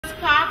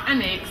Park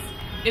Annex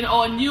in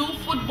our new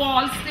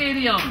football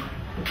stadium.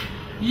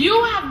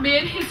 You have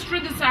made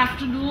history this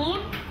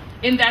afternoon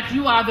in that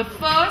you are the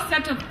first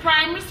set of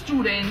primary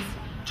students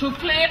to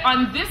play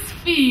on this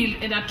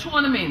field in a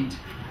tournament.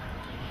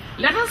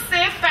 Let us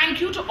say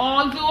thank you to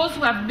all those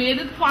who have made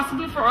it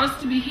possible for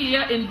us to be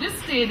here in this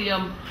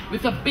stadium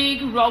with a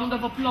big round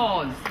of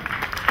applause.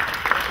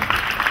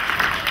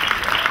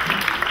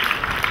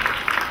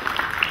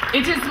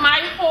 It is my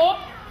hope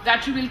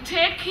that you will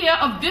take care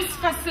of this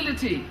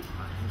facility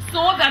so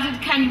that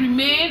it can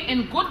remain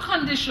in good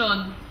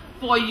condition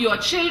for your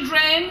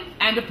children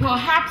and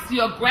perhaps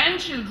your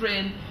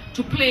grandchildren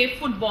to play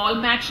football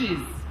matches.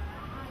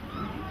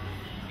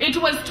 It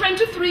was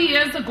 23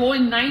 years ago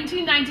in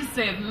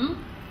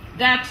 1997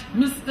 that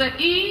Mr.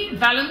 E.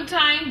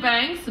 Valentine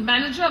Banks,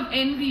 manager of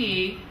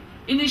NBA,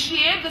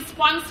 initiated the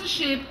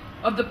sponsorship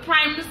of the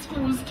primary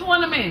schools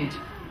tournament.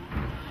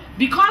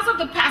 Because of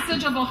the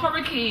passage of a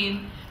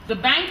hurricane, the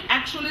bank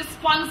actually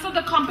sponsored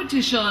the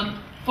competition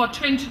for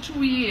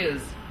 22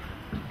 years.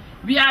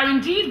 We are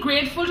indeed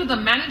grateful to the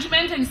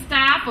management and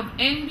staff of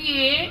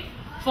NBA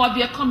for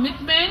their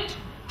commitment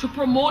to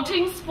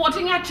promoting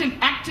sporting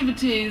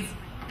activities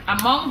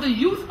among the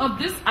youth of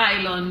this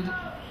island,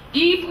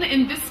 even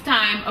in this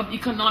time of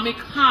economic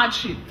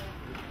hardship.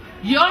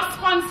 Your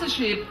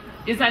sponsorship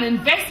is an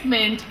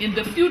investment in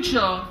the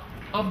future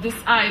of this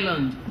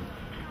island.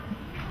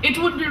 It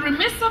would be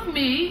remiss of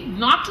me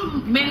not to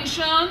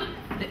mention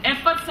the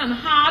efforts and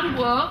hard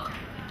work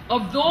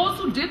of those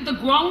who did the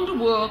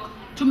groundwork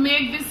to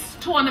make this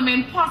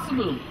tournament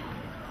possible.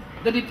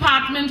 The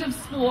Department of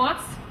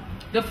Sports,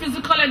 the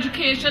physical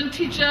education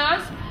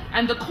teachers,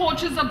 and the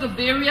coaches of the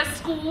various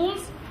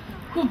schools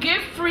who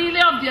give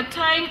freely of their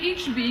time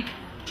each week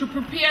to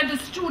prepare the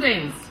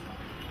students,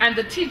 and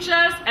the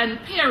teachers and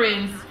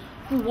parents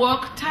who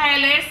work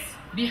tireless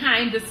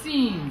behind the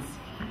scenes.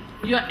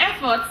 Your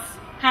efforts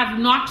have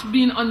not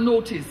been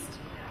unnoticed.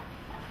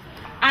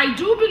 I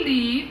do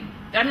believe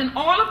that in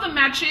all of the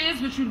matches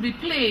which will be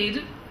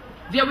played,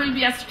 there will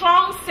be a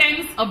strong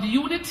sense of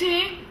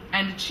unity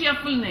and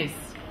cheerfulness.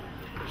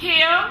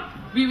 Here,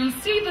 we will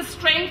see the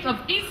strength of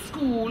each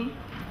school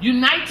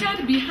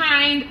united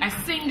behind a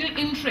single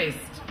interest,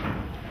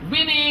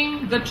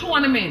 winning the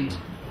tournament.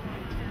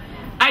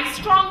 I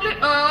strongly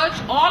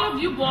urge all of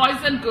you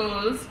boys and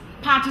girls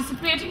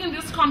participating in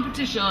this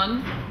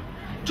competition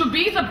to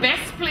be the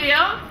best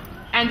player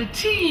and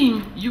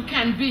team you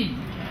can be.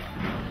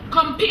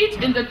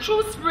 Compete in the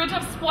true spirit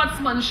of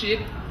sportsmanship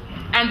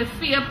and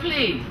fair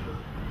play.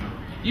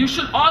 You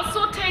should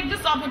also take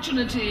this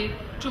opportunity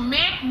to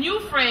make new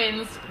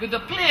friends with the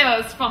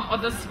players from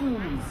other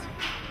schools.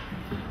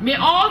 May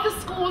all the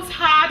school's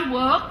hard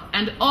work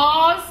and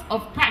hours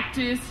of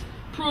practice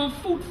prove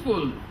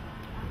fruitful.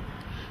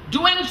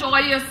 Do enjoy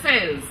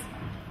yourselves,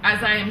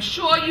 as I am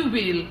sure you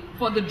will,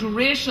 for the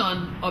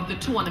duration of the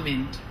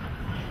tournament.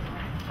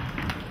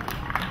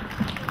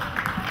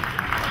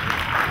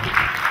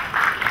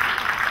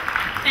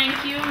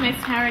 Thank you, Ms.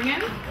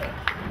 Harrigan.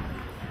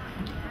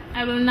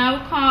 I will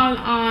now call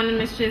on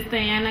Mrs.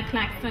 Diana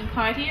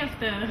Claxton-Carty of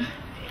the...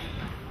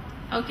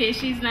 Okay,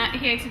 she's not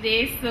here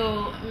today,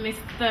 so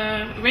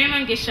Mr.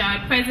 Raymond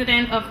Gishard,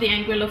 President of the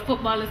Anguilla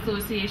Football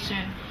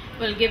Association,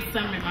 will give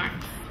some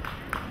remarks.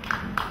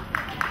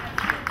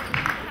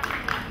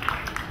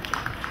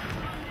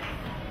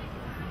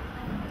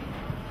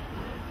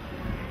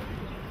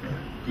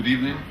 Good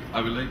evening.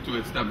 I would like to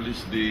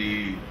establish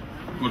the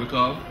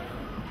protocol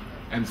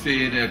and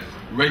say that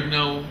right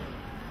now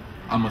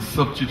I'm a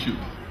substitute.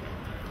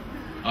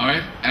 All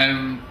right?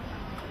 And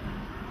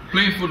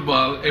playing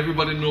football,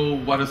 everybody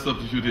knows what a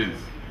substitute is.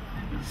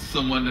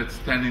 Someone that's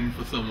standing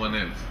for someone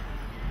else.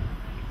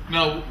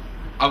 Now,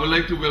 I would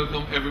like to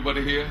welcome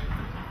everybody here.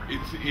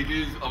 It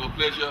is our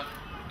pleasure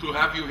to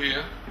have you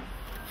here.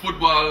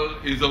 Football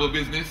is our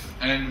business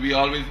and we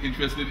are always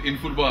interested in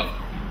football.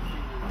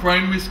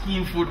 Primary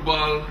school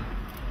football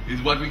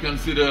is what we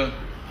consider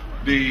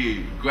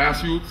the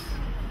grassroots,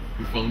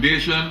 the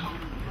foundation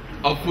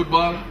of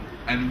football,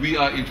 and we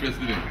are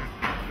interested in it.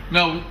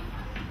 Now,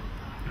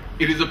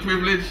 it is a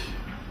privilege.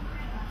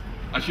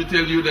 I should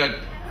tell you that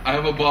I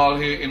have a ball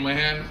here in my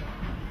hand.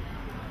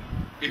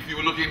 If you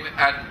were looking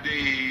at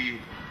the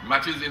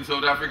matches in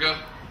South Africa,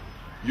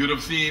 you'd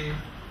have seen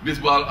this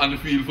ball on the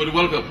field for the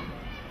World Cup.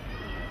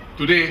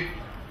 Today,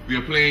 we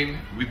are playing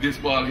with this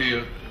ball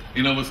here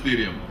in our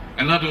stadium.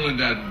 And not only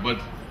that, but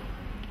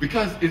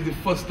because it's the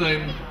first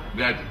time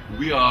that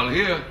we are all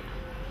here,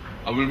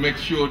 I will make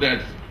sure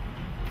that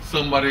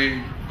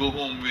somebody go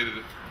home with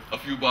a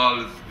few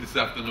balls this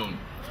afternoon.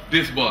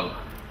 This ball.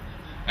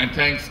 And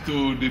thanks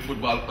to the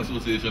Football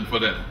Association for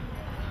that.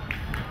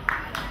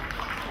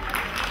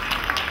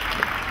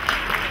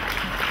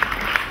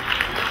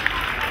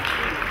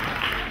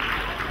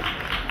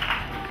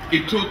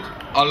 It took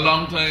a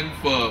long time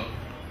for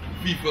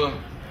FIFA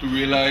to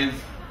realize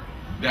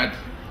that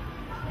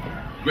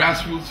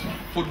grassroots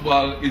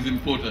football is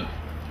important.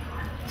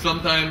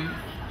 Sometime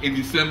in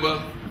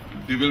December,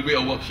 there will be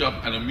a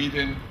workshop and a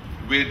meeting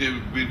where they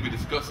will be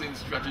discussing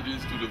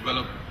strategies to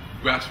develop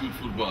grassroots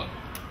football.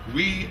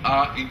 We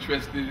are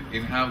interested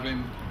in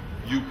having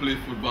you play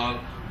football,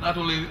 not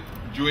only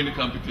during the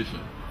competition.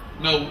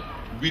 Now,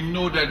 we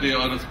know that there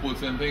are other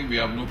sports and things, we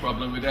have no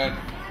problem with that,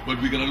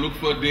 but we're going to look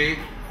for a day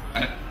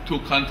to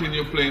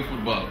continue playing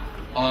football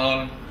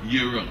all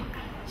year round,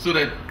 so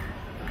that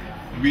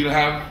we'll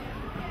have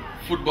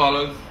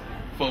footballers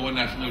for our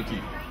national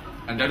team.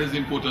 And that is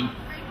important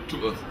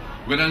to us.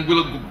 When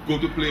Angola go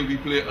to play, we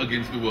play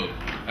against the world.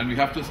 And we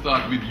have to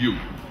start with you.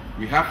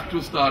 We have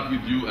to start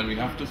with you, and we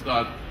have to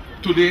start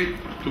today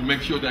to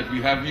make sure that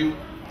we have you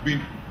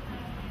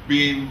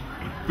being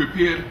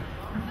prepared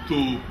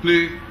to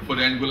play for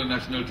the Angola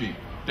national team.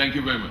 Thank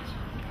you very much.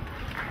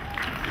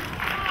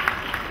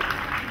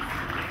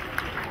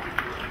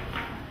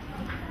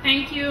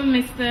 Thank you,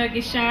 Mr.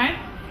 Gishard.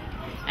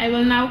 I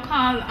will now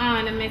call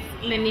on Ms.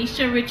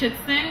 Lenisha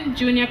Richardson,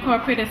 Junior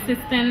Corporate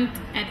Assistant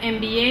at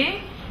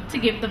MBA, to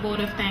give the vote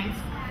of thanks.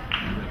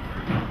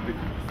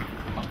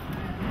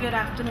 Good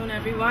afternoon,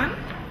 everyone.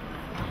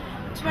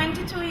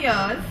 22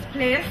 years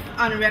placed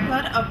on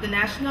record of the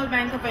National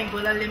Bank of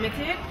Angola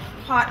Limited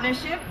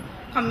partnership,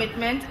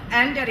 commitment,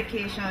 and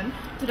dedication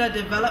to the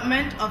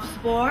development of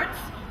sports,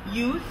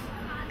 youth,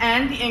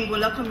 and the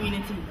Angola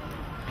community.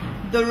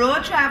 The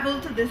road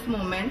traveled to this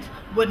moment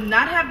would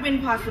not have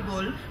been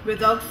possible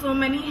without so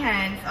many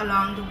hands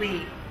along the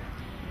way.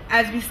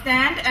 As we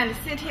stand and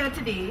sit here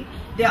today,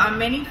 there are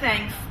many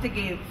thanks to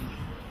give.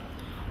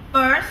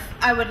 First,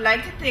 I would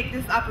like to take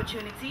this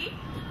opportunity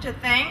to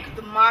thank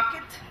the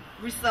Market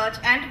Research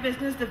and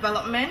Business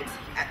Development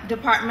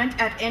Department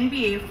at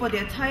NBA for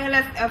their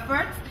tireless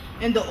efforts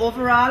in the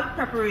overall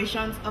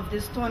preparations of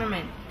this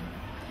tournament.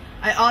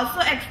 I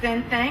also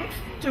extend thanks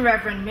to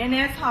Reverend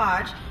Menes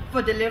Hodge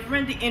for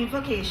delivering the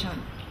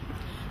invocation.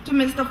 To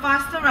Mr.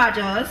 Foster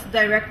Rogers,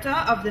 Director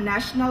of the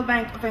National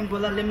Bank of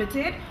Angola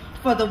Limited,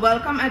 for the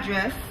welcome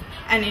address,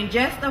 and in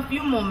just a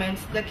few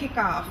moments, the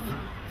kickoff.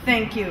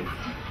 Thank you.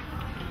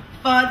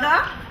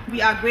 Further,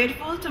 we are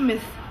grateful to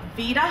Ms.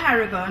 Vida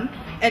Harrigan,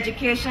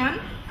 Education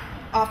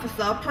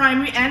Officer,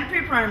 Primary and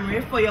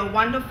Pre-Primary, for your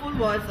wonderful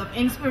words of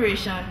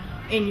inspiration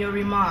in your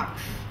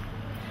remarks.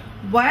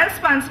 While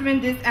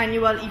sponsoring this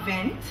annual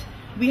event,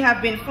 we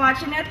have been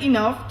fortunate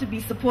enough to be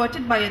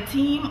supported by a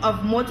team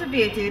of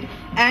motivated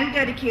and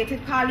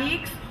dedicated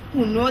colleagues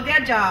who know their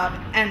job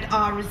and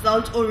are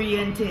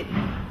result-oriented.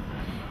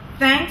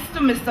 Thanks to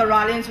Mr.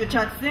 Rollins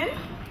Richardson,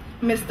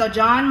 Mr.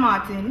 John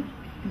Martin,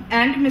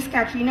 and Ms.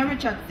 Katrina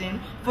Richardson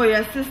for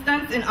your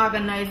assistance in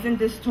organizing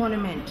this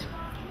tournament.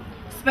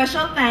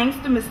 Special thanks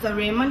to Mr.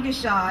 Raymond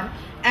Gishard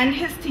and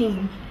his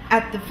team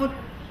at the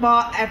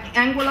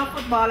Angola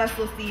Football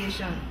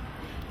Association.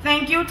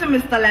 Thank you to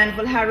Mr.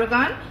 Lanville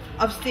Harrigan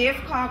of Safe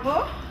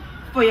Cargo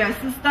for your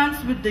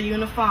assistance with the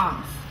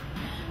uniforms.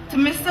 To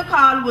Mr.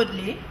 Carl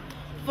Woodley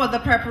for the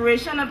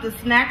preparation of the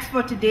snacks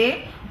for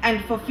today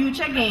and for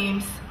future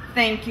games,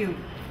 thank you.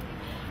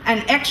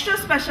 An extra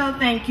special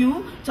thank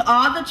you to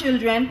all the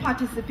children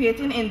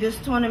participating in this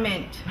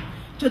tournament.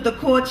 To the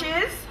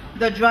coaches,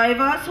 the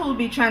drivers who will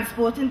be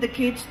transporting the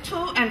kids to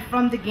and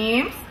from the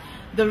games,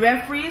 the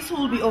referees who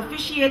will be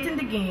officiating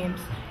the games,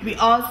 we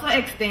also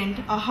extend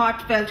a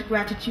heartfelt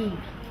gratitude.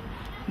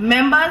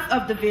 Members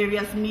of the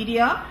various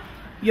media,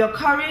 your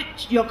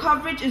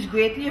coverage is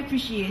greatly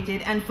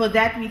appreciated, and for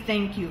that we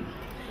thank you.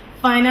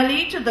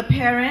 Finally, to the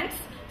parents,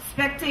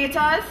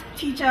 spectators,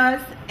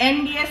 teachers,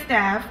 NBA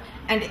staff,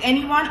 and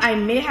anyone I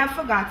may have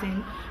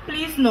forgotten,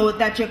 please note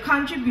that your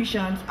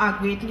contributions are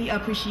greatly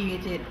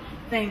appreciated.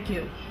 Thank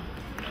you.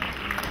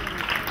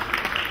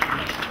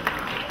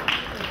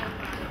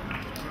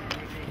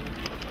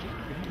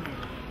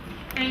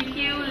 Thank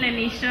you,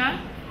 Lenisha.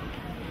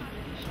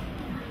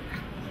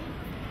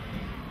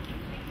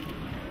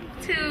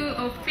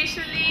 To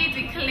officially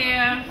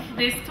declare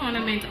this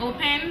tournament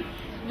open,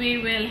 we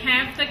will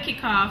have the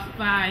kickoff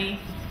by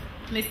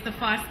Mr.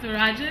 Foster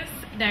Rogers,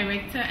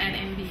 Director at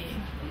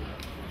NBA.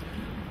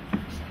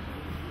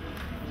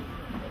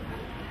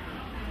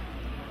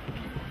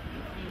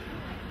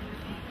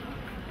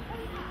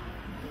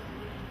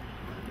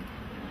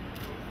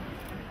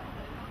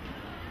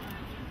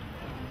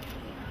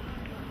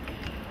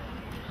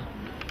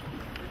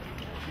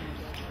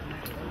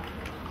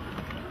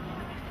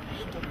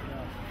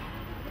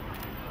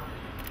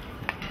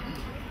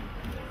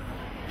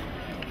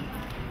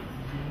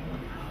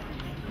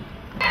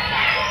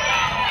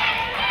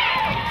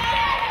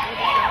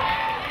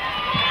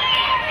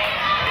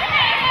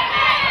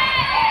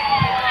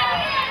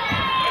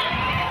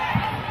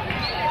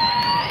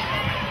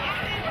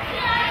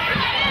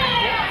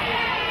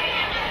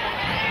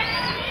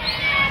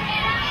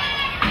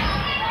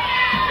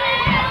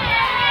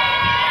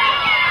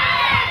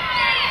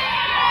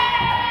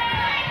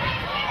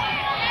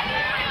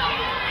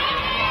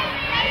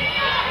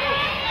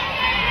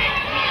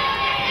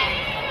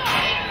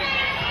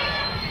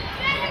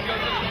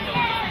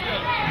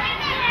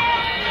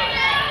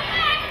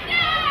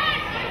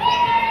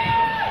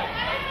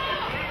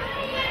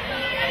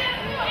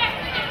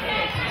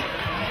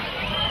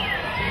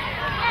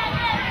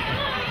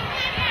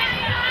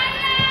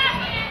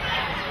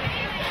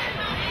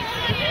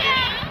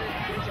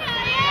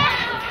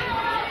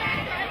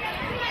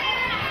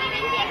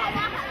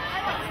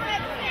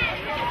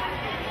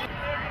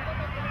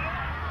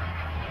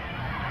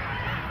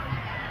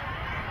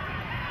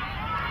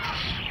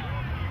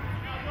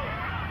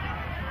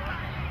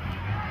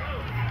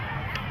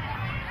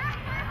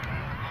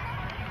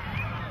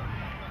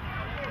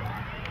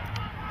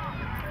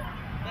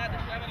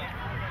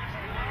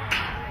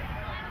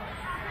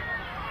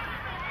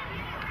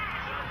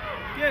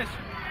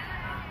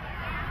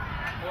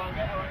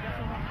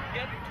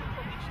 Get two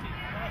from each team.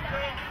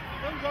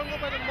 Don't go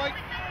by the mic.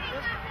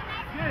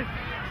 Yes.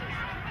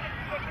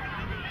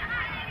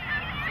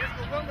 Let's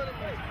go one by the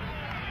mic.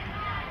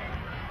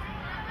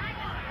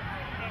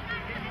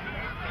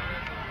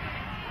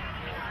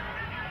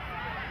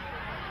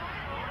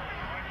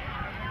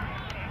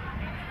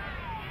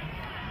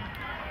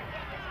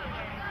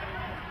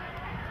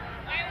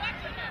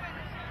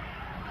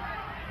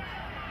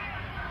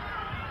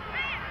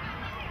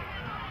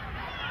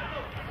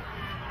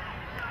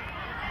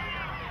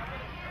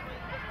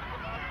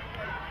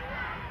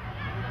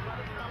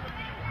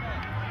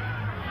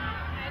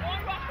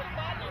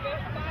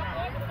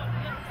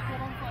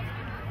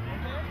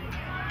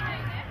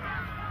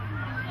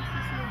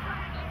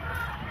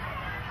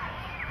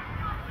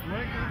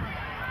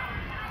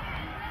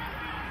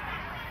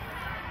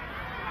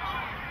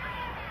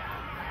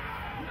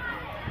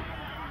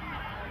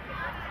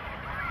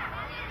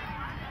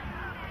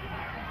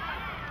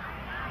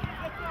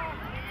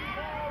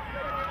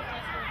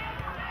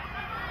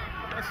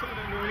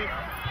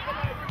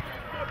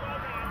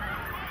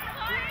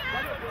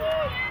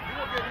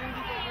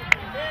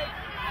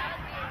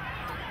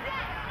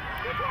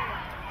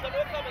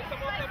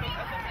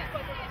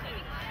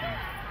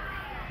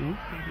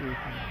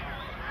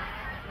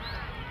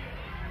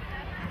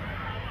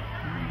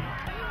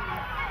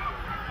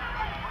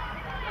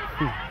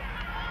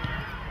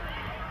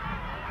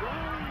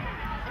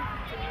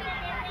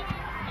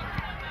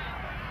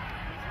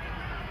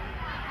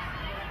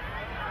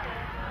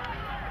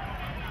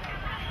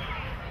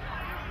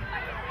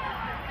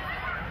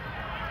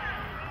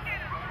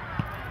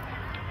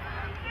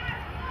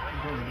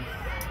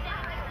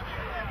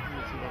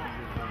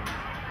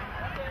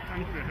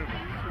 Thank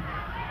you.